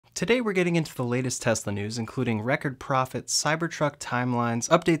Today we're getting into the latest Tesla news, including record profits, Cybertruck timelines,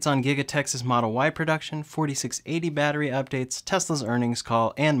 updates on Giga Texas Model Y production, 4680 battery updates, Tesla's earnings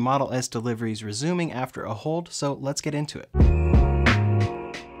call, and Model S deliveries resuming after a hold, so let's get into it.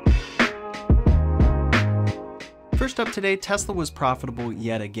 First up today, Tesla was profitable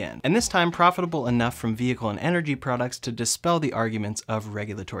yet again, and this time profitable enough from vehicle and energy products to dispel the arguments of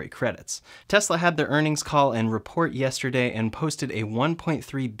regulatory credits. Tesla had their earnings call and report yesterday and posted a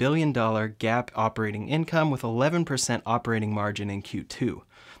 $1.3 billion GAAP operating income with 11% operating margin in Q2.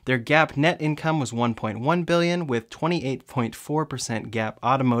 Their GAAP net income was $1.1 billion with 28.4% GAAP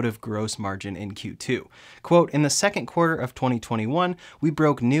automotive gross margin in Q2. Quote, "In the second quarter of 2021, we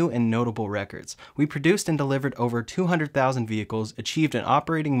broke new and notable records. We produced and delivered over 200,000 vehicles, achieved an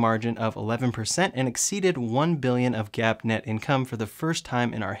operating margin of 11%, and exceeded $1 billion of GAAP net income for the first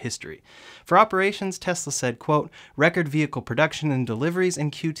time in our history." For operations, Tesla said, quote, "Record vehicle production and deliveries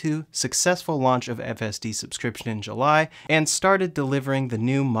in Q2, successful launch of FSD subscription in July, and started delivering the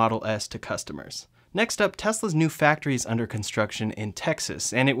new Model S to customers." Next up, Tesla's new factory is under construction in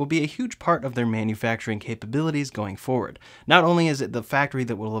Texas, and it will be a huge part of their manufacturing capabilities going forward. Not only is it the factory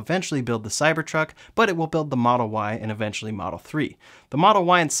that will eventually build the Cybertruck, but it will build the Model Y and eventually Model 3. The Model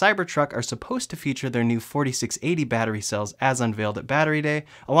Y and Cybertruck are supposed to feature their new 4680 battery cells as unveiled at Battery Day,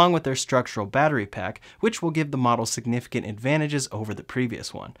 along with their structural battery pack, which will give the model significant advantages over the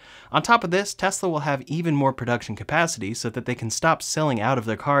previous one. On top of this, Tesla will have even more production capacity so that they can stop selling out of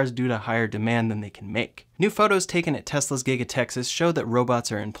their cars due to higher demand than they can make. New photos taken at Tesla's Giga Texas show that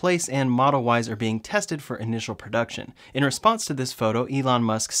robots are in place and Model Ys are being tested for initial production. In response to this photo, Elon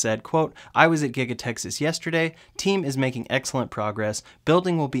Musk said, quote, "I was at Giga Texas yesterday. Team is making excellent progress.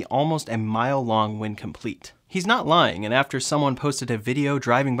 Building will be almost a mile long when complete." He's not lying, and after someone posted a video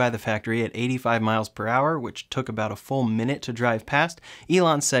driving by the factory at 85 miles per hour, which took about a full minute to drive past,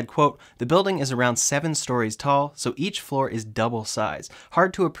 Elon said, quote, "The building is around 7 stories tall, so each floor is double size.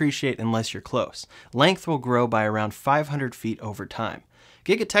 Hard to appreciate unless you're close. Length will grow by around 500 feet over time."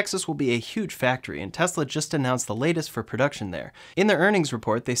 Giga Texas will be a huge factory, and Tesla just announced the latest for production there. In their earnings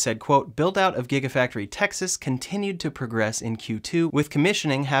report, they said, quote, "Build-out of Gigafactory Texas continued to progress in Q2, with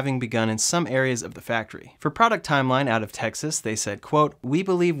commissioning having begun in some areas of the factory." For product timeline out of Texas, they said, quote, "We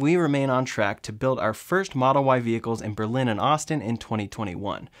believe we remain on track to build our first Model Y vehicles in Berlin and Austin in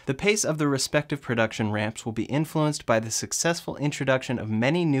 2021. The pace of the respective production ramps will be influenced by the successful introduction of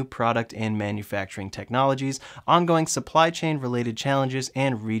many new product and manufacturing technologies, ongoing supply chain-related challenges,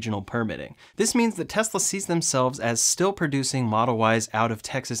 and regional permitting." This means that Tesla sees themselves as still producing Model Ys out of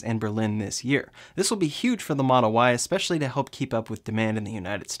Texas and Berlin this year. This will be huge for the Model Y, especially to help keep up with demand in the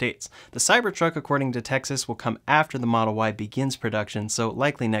United States. The Cybertruck, according to Texas, will come after the Model Y begins production, so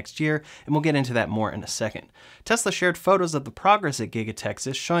likely next year, and we'll get into that more in a second. Tesla shared photos of the progress at Giga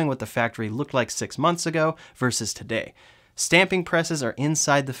Texas, showing what the factory looked like 6 months ago versus today. Stamping presses are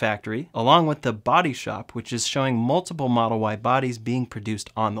inside the factory, along with the body shop, which is showing multiple Model Y bodies being produced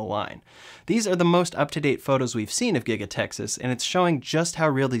on the line. These are the most up-to-date photos we've seen of Giga Texas, and it's showing just how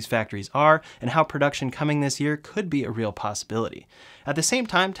real these factories are and how production coming this year could be a real possibility. At the same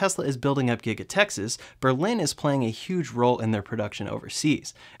time Tesla is building up Giga Texas, Berlin is playing a huge role in their production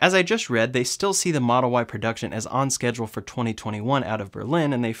overseas. As I just read, they still see the Model Y production as on schedule for 2021 out of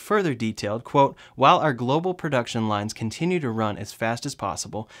Berlin, and they further detailed, quote, "While our global production lines continue to run as fast as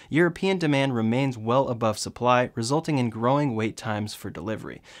possible, European demand remains well above supply, resulting in growing wait times for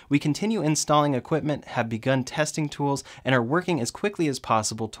delivery. We continue installing equipment, have begun testing tools, and are working as quickly as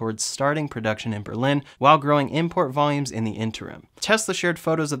possible towards starting production in Berlin while growing import volumes in the interim." Tesla shared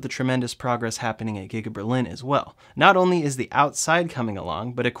photos of the tremendous progress happening at Giga Berlin as well. Not only is the outside coming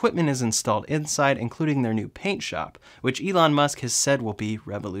along, but equipment is installed inside, including their new paint shop, which Elon Musk has said will be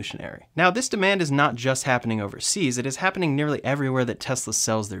revolutionary. Now, this demand is not just happening overseas, it is happening nearly everywhere that Tesla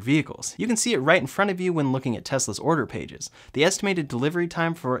sells their vehicles. You can see it right in front of you when looking at Tesla's order pages. The estimated delivery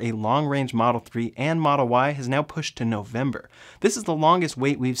time for a long-range Model 3 and Model Y has now pushed to November. This is the longest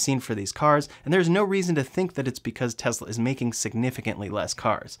wait we've seen for these cars, and there's no reason to think that it's because Tesla is making significantly less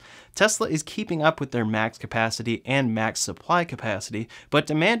cars. Tesla is keeping up with their max capacity and max supply capacity, but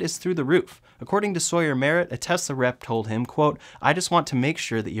demand is through the roof. According to Sawyer Merritt, a Tesla rep told him, quote, "I just want to make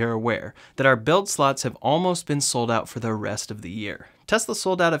sure that you're aware that our build slots have almost been sold out for the rest of the year." Tesla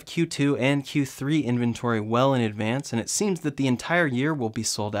sold out of Q2 and Q3 inventory well in advance, and it seems that the entire year will be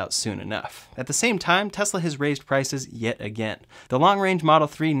sold out soon enough. At the same time, Tesla has raised prices yet again. The long-range Model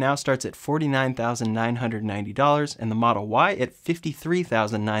 3 now starts at $49,990 and the Model Y at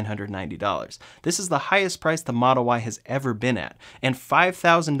 $53,990. This is the highest price the Model Y has ever been at, and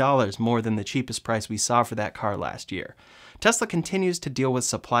 $5,000 more than the cheapest price we saw for that car last year. Tesla continues to deal with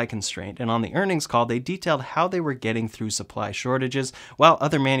supply constraint, and on the earnings call, they detailed how they were getting through supply shortages, while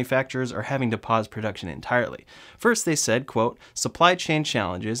other manufacturers are having to pause production entirely. First, they said, quote, supply chain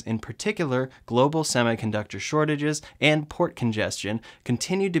challenges, in particular global semiconductor shortages and port congestion,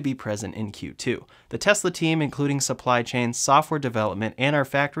 continued to be present in Q2. The Tesla team, including supply chain, software development, and our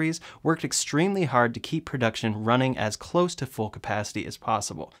factories, worked extremely hard to keep production running as close to full capacity as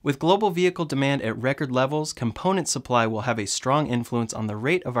possible. With global vehicle demand at record levels, component supply will have a strong influence on the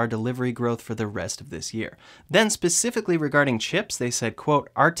rate of our delivery growth for the rest of this year. Then specifically regarding chips, they said, quote,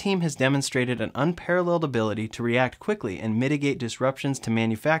 our team has demonstrated an unparalleled ability to react quickly and mitigate disruptions to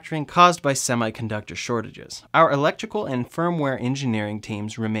manufacturing caused by semiconductor shortages. Our electrical and firmware engineering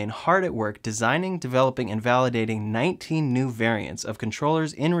teams remain hard at work designing, developing, and validating 19 new variants of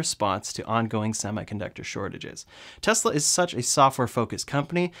controllers in response to ongoing semiconductor shortages. Tesla is such a software-focused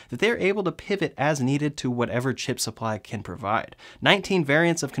company that they're able to pivot as needed to whatever chip supply can provide. 19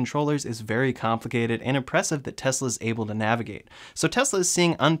 variants of controllers is very complicated and impressive that Tesla is able to navigate. So Tesla is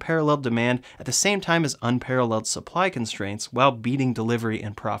seeing unparalleled demand at the same time as unparalleled supply constraints while beating delivery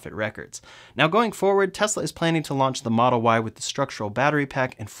and profit records. Now going forward, Tesla is planning to launch the Model Y with the structural battery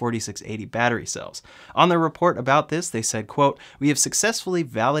pack and 4680 battery cells. On their report about this, they said, quote, we have successfully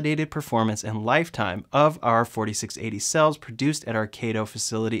validated performance and lifetime of our 4680 cells produced at our Kato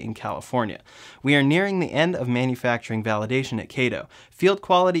facility in California. We are nearing the end of manufacturing validation at Kato. Field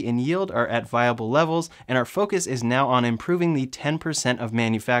quality and yield are at viable levels, and our focus is now on improving the 10% of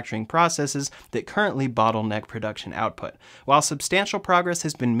manufacturing processes that currently bottleneck production output. While substantial progress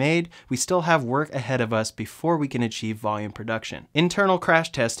has been made, we still have work ahead of us before we can achieve volume production. Internal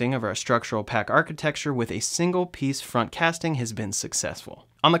crash testing of our structural pack architecture with a single piece front casting has been successful.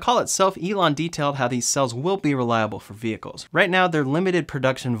 On the call itself, Elon detailed how these cells will be reliable for vehicles. Right now, their limited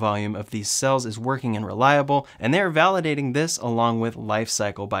production volume of these cells is working and reliable, and they are validating this along with life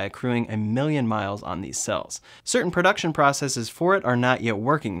cycle by accruing 1 million miles on these cells. Certain production processes for it are not yet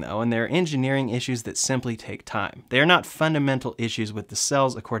working though, and there are engineering issues that simply take time. They are not fundamental issues with the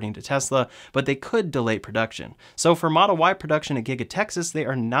cells according to Tesla, but they could delay production. So for Model Y production at Giga Texas, they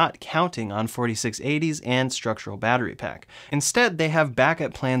are not counting on 4680s and structural battery pack. Instead, they have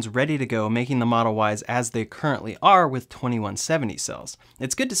backup plans ready to go, making the Model Ys as they currently are with 2170 cells.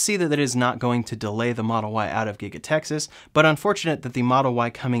 It's good to see that it is not going to delay the Model Y out of Giga Texas, but unfortunate that the Model Y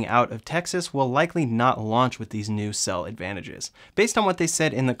coming out of Texas will likely not launch with these new cell advantages. Based on what they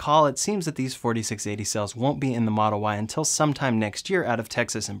said in the call, it seems that these 4680 cells won't be in the Model Y until sometime next year out of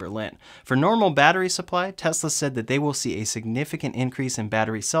Texas and Berlin. For normal battery supply, Tesla said that they will see a significant increase in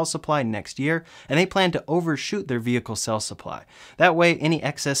battery cell supply next year, and they plan to overshoot their vehicle cell supply. That way, any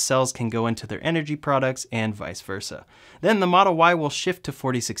excess cells can go into their energy products and vice versa. Then the Model Y will shift to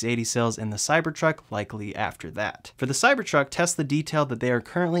 4680 cells in the Cybertruck likely after that. For the Cybertruck, Tesla detailed that they are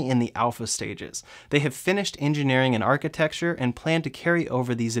currently in the alpha stages. They have finished engineering and architecture and plan to carry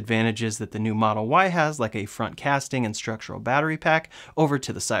over these advantages that the new Model Y has, like a front casting and structural battery pack, over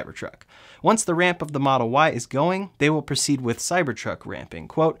to the Cybertruck. Once the ramp of the Model Y is going, they will proceed with Cybertruck ramping.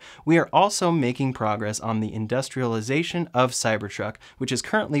 Quote, we are also making progress on the industrialization of Cybertruck, which is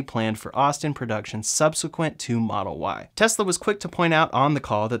currently planned for Austin production subsequent to Model Y. Tesla was quick to point out on the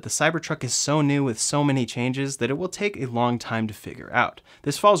call that the Cybertruck is so new with so many changes that it will take a long time to figure out.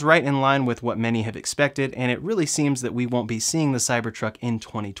 This falls right in line with what many have expected, and it really seems that we won't be seeing the Cybertruck in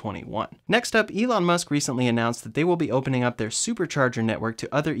 2021. Next up, Elon Musk recently announced that they will be opening up their supercharger network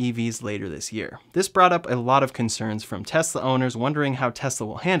to other EVs later this year. This brought up a lot of concerns from Tesla owners wondering how Tesla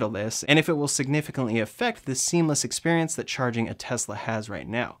will handle this, and if it will significantly affect the seamless experience that charging a Tesla has right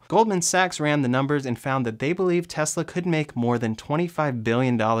now. Goldman Sachs ran the numbers and found that they believe Tesla could make more than $25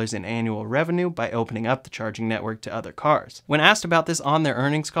 billion in annual revenue by opening up the charging network to other cars. When asked about this on their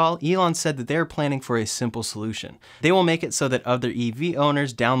earnings call, Elon said that they're planning for a simple solution. They will make it so that other EV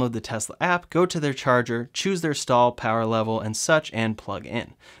owners download the Tesla app, go to their charger, choose their stall, power level, and such, and plug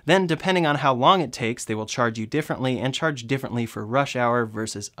in. Then, depending on how long it takes, they will charge you differently and charge differently for rush hour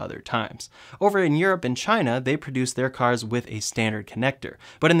versus other times. Over in Europe and China, they produce their cars with a standard connection connector.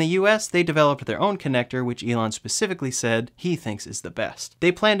 But in the US, they developed their own connector, which Elon specifically said he thinks is the best.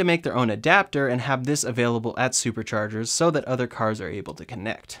 They plan to make their own adapter and have this available at superchargers so that other cars are able to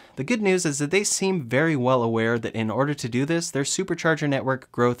connect. The good news is that they seem very well aware that in order to do this, their supercharger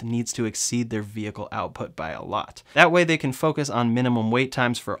network growth needs to exceed their vehicle output by a lot. That way they can focus on minimum wait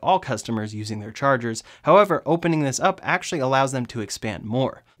times for all customers using their chargers. However, opening this up actually allows them to expand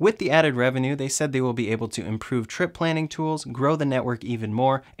more. With the added revenue, they said they will be able to improve trip planning tools, grow the network even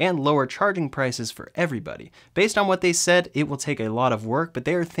more, and lower charging prices for everybody. Based on what they said, it will take a lot of work, but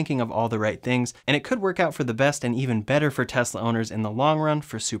they are thinking of all the right things, and it could work out for the best and even better for Tesla owners in the long run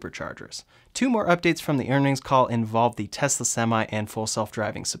for superchargers. Two more updates from the earnings call involve the Tesla Semi and full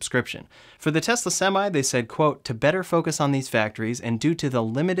self-driving subscription. For the Tesla Semi, they said, quote, to better focus on these factories and due to the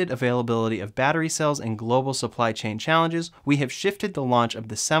limited availability of battery cells and global supply chain challenges, we have shifted the launch of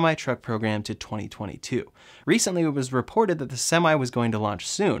the semi-truck program to 2022. Recently, it was reported that the Semi was going to launch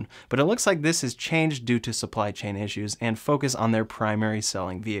soon, but it looks like this has changed due to supply chain issues and focus on their primary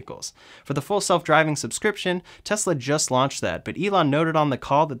selling vehicles. For the full self-driving subscription, Tesla just launched that, but Elon noted on the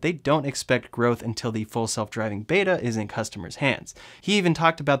call that they don't expect growth until the full self-driving beta is in customers' hands. He even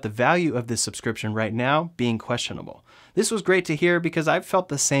talked about the value of this subscription right now being questionable. This was great to hear because I've felt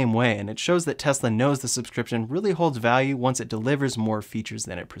the same way, and it shows that Tesla knows the subscription really holds value once it delivers more features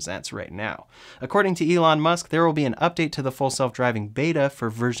than it presents right now. According to Elon Musk, there will be an update to the full self-driving beta for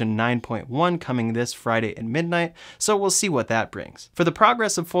version 9.1 coming this Friday at midnight, so we'll see what that brings. For the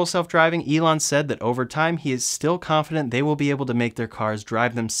progress of full self-driving, Elon said that over time he is still confident they will be able to make their cars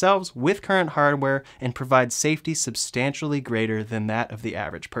drive themselves with current hardware and provide safety substantially greater than that of the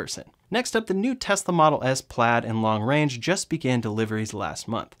average person. Next up, the new Tesla Model S Plaid and Long Range just began deliveries last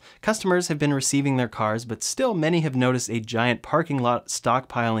month. Customers have been receiving their cars, but still many have noticed a giant parking lot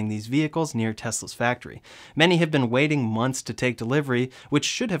stockpiling these vehicles near Tesla's factory. Many have been waiting months to take delivery, which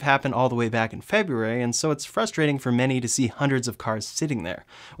should have happened all the way back in February, and so it's frustrating for many to see hundreds of cars sitting there.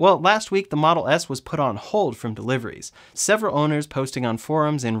 Well, last week the Model S was put on hold from deliveries. Several owners posting on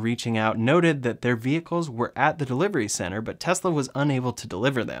forums and reaching out noted that their vehicles were at the delivery center, but Tesla was unable to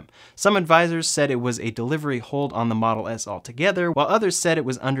deliver them. Some advisors said it was a delivery hold on the Model S altogether, while others said it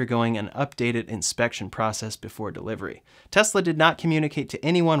was undergoing an updated inspection process before delivery. Tesla did not communicate to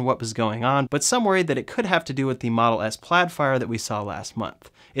anyone what was going on, but some worried that it could have to do with the Model S Plaid fire that we saw last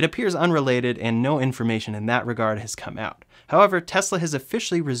month. It appears unrelated, and no information in that regard has come out. However, Tesla has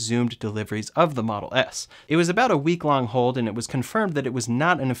officially resumed deliveries of the Model S. It was about a week-long hold, and it was confirmed that it was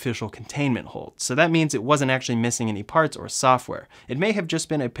not an official containment hold, so that means it wasn't actually missing any parts or software. It may have just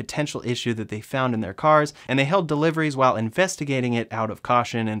been a potential issue that they found in their cars, and they held deliveries while investigating it out of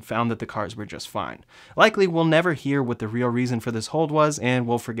caution and found that the cars were just fine. Likely we'll never hear what the real reason for this hold was, and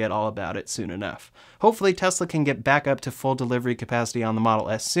we'll forget all about it soon enough. Hopefully Tesla can get back up to full delivery capacity on the Model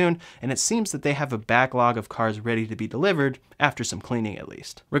S soon, and it seems that they have a backlog of cars ready to be delivered, after some cleaning at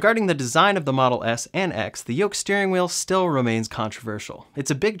least. Regarding the design of the Model S and X, the Yoke steering wheel still remains controversial.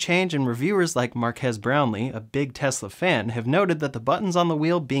 It's a big change, and reviewers like Marquez Brownlee, a big Tesla fan, have noted that the buttons on the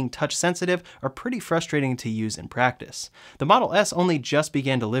wheel being touch sensitive are pretty frustrating to use in practice. The Model S only just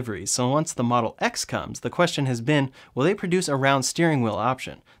began deliveries, so once the Model X comes, the question has been, will they produce a round steering wheel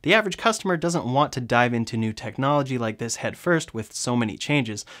option? The average customer doesn't want to dive into new technology like this head first with so many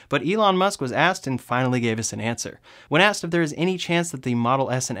changes, but Elon Musk was asked and finally gave us an answer. When asked if there is any chance that the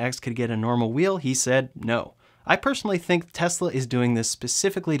Model S and X could get a normal wheel, he said no. I personally think Tesla is doing this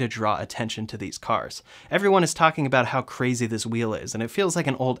specifically to draw attention to these cars. Everyone is talking about how crazy this wheel is, and it feels like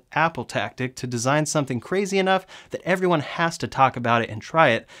an old Apple tactic to design something crazy enough that everyone has to talk about it and try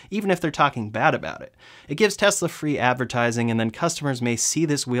it, even if they're talking bad about it. It gives Tesla free advertising, and then customers may see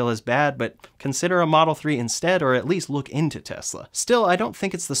this wheel as bad, but consider a Model 3 instead, or at least look into Tesla. Still, I don't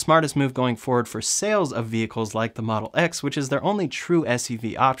think it's the smartest move going forward for sales of vehicles like the Model X, which is their only true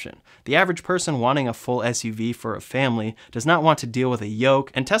SUV option. The average person wanting a full SUV for a family does not want to deal with a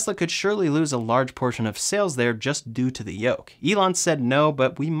yoke, and Tesla could surely lose a large portion of sales there just due to the yoke. Elon said no,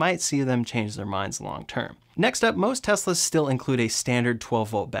 but we might see them change their minds long term. Next up, most Teslas still include a standard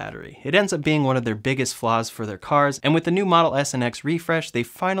 12-volt battery. It ends up being one of their biggest flaws for their cars, and with the new Model S and X refresh, they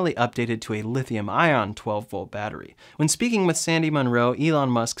finally updated to a lithium-ion 12-volt battery. When speaking with Sandy Munro, Elon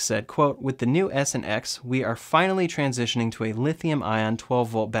Musk said, quote, "With the new S and X, we are finally transitioning to a lithium-ion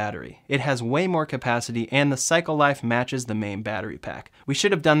 12-volt battery. It has way more capacity, and the cycle life matches the main battery pack. We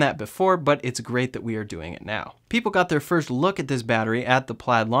should have done that before, but it's great that we are doing it now." People got their first look at this battery at the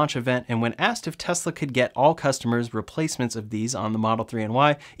Plaid launch event, and when asked if Tesla could get all customers replacements of these on the Model 3 and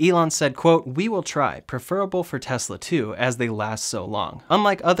Y, Elon said, quote, "We will try, preferable for Tesla too, as they last so long.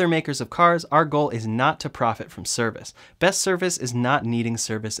 Unlike other makers of cars, our goal is not to profit from service. Best service is not needing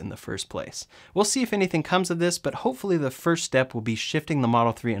service in the first place. We'll see if anything comes of this, but hopefully the first step will be shifting the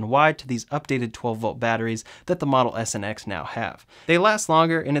Model 3 and Y to these updated 12-volt batteries that the Model S and X now have. They last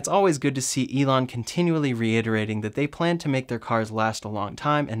longer, and it's always good to see Elon continually reiterating that they plan to make their cars last a long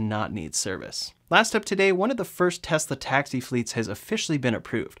time and not need service." Last up today, one of the first Tesla taxi fleets has officially been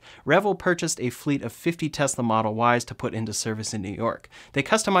approved. Revel purchased a fleet of 50 Tesla Model Ys to put into service in New York. They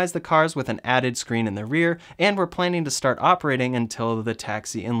customized the cars with an added screen in the rear and were planning to start operating until the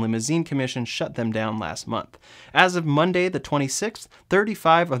Taxi and Limousine Commission shut them down last month. As of Monday, the 26th,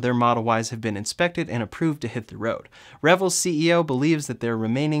 35 of their Model Ys have been inspected and approved to hit the road. Revel's CEO believes that their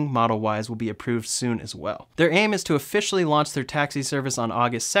remaining Model Ys will be approved soon as well. Their aim is to officially launch their taxi service on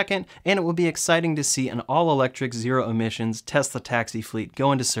August 2nd, and it will be exciting to see an all-electric, zero-emissions Tesla taxi fleet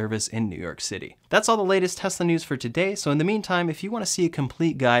go into service in New York City. That's all the latest Tesla news for today, so in the meantime, if you want to see a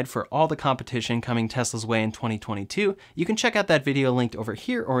complete guide for all the competition coming Tesla's way in 2022, you can check out that video linked over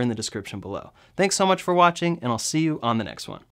here or in the description below. Thanks so much for watching, and I'll see you on the next one.